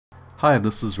Hi,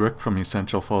 this is Rick from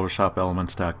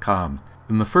EssentialPhotoshopElements.com.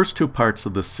 In the first two parts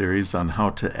of this series on how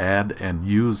to add and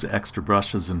use extra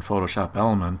brushes in Photoshop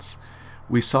Elements,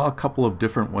 we saw a couple of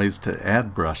different ways to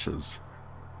add brushes.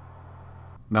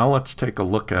 Now let's take a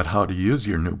look at how to use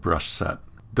your new brush set.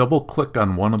 Double-click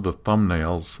on one of the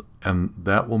thumbnails and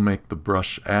that will make the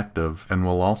brush active and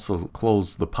will also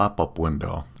close the pop-up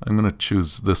window. I'm going to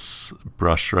choose this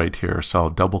brush right here, so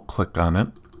I'll double-click on it.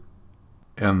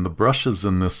 And the brushes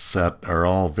in this set are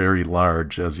all very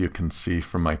large, as you can see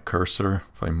from my cursor.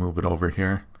 If I move it over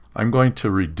here, I'm going to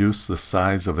reduce the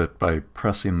size of it by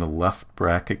pressing the left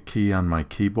bracket key on my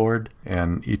keyboard,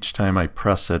 and each time I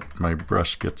press it, my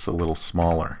brush gets a little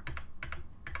smaller.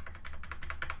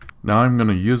 Now I'm going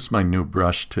to use my new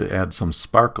brush to add some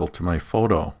sparkle to my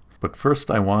photo. But first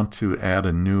I want to add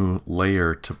a new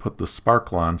layer to put the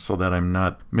sparkle on so that I'm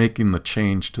not making the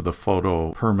change to the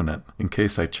photo permanent in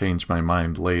case I change my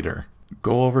mind later.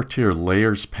 Go over to your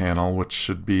Layers panel, which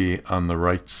should be on the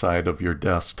right side of your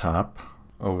desktop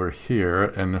over here,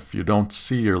 and if you don't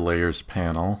see your Layers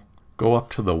panel, go up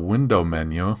to the Window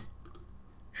menu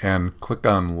and click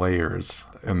on Layers,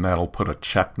 and that'll put a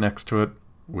check next to it,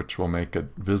 which will make it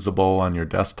visible on your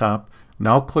desktop.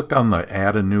 Now click on the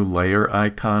Add a New Layer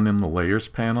icon in the Layers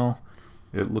panel.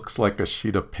 It looks like a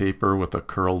sheet of paper with a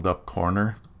curled up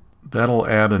corner. That'll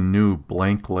add a new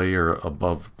blank layer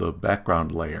above the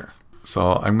background layer.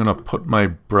 So I'm going to put my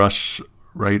brush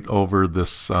right over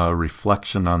this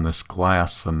reflection on this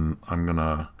glass, and I'm going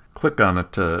to click on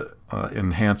it to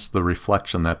enhance the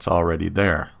reflection that's already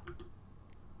there.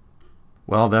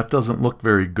 Well, that doesn't look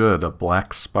very good, a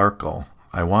black sparkle.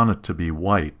 I want it to be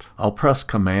white. I'll press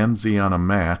Command Z on a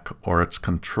Mac, or it's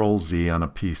Control Z on a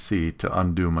PC to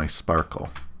undo my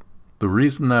sparkle. The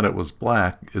reason that it was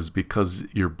black is because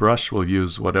your brush will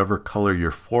use whatever color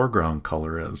your foreground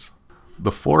color is.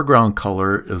 The foreground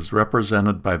color is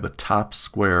represented by the top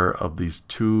square of these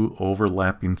two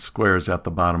overlapping squares at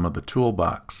the bottom of the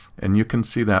toolbox. And you can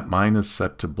see that mine is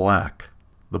set to black.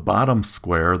 The bottom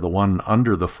square, the one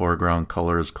under the foreground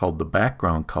color, is called the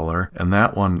background color, and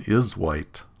that one is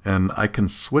white. And I can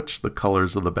switch the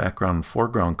colors of the background and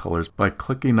foreground colors by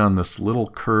clicking on this little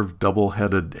curved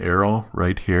double-headed arrow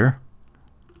right here.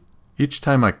 Each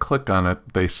time I click on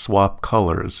it, they swap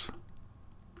colors.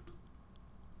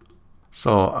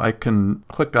 So I can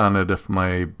click on it if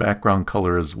my background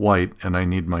color is white and I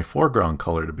need my foreground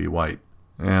color to be white.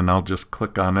 And I'll just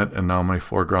click on it, and now my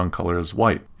foreground color is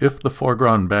white. If the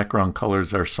foreground and background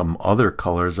colors are some other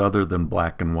colors other than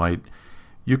black and white,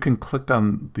 you can click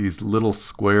on these little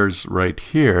squares right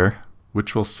here,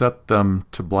 which will set them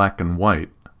to black and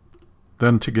white.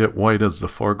 Then to get white as the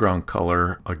foreground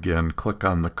color, again, click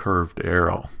on the curved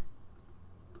arrow.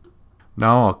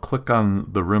 Now I'll click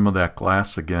on the rim of that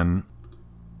glass again,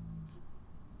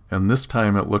 and this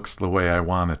time it looks the way I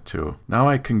want it to. Now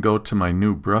I can go to my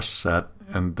new brush set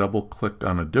and double click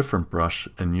on a different brush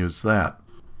and use that.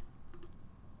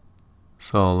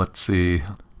 So let's see,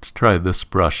 let's try this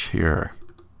brush here.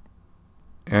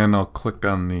 And I'll click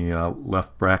on the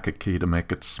left bracket key to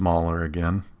make it smaller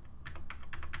again.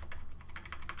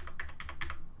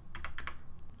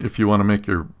 If you want to make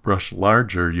your brush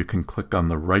larger, you can click on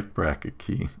the right bracket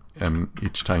key, and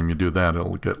each time you do that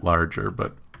it'll get larger,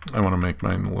 but I want to make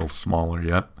mine a little smaller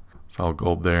yet. So I'll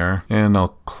go there and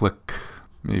I'll click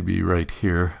maybe right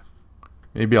here.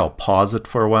 Maybe I'll pause it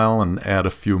for a while and add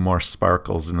a few more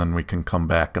sparkles, and then we can come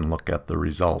back and look at the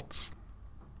results.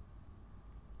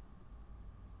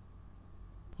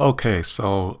 Okay,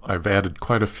 so I've added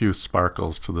quite a few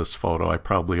sparkles to this photo. I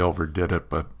probably overdid it,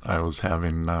 but I was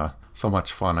having so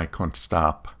much fun I couldn't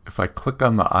stop. If I click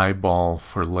on the eyeball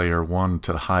for layer 1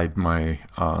 to hide my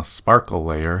sparkle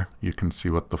layer, you can see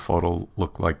what the photo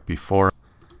looked like before.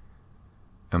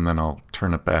 And then I'll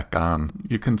turn it back on.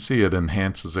 You can see it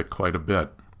enhances it quite a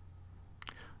bit.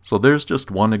 So there's just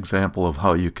one example of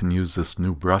how you can use this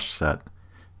new brush set.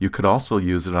 You could also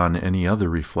use it on any other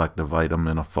reflective item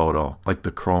in a photo, like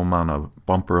the chrome on a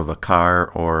bumper of a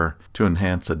car, or to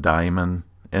enhance a diamond,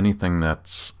 anything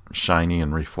that's shiny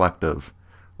and reflective,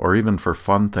 or even for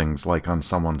fun things like on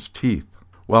someone's teeth.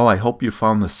 Well, I hope you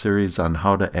found this series on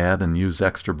how to add and use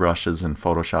extra brushes in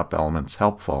Photoshop Elements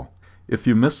helpful. If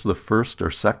you missed the first or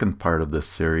second part of this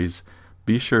series,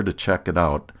 be sure to check it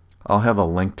out. I'll have a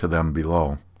link to them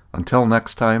below. Until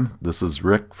next time, this is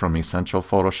Rick from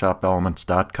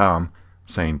EssentialPhotoshopElements.com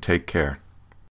saying take care.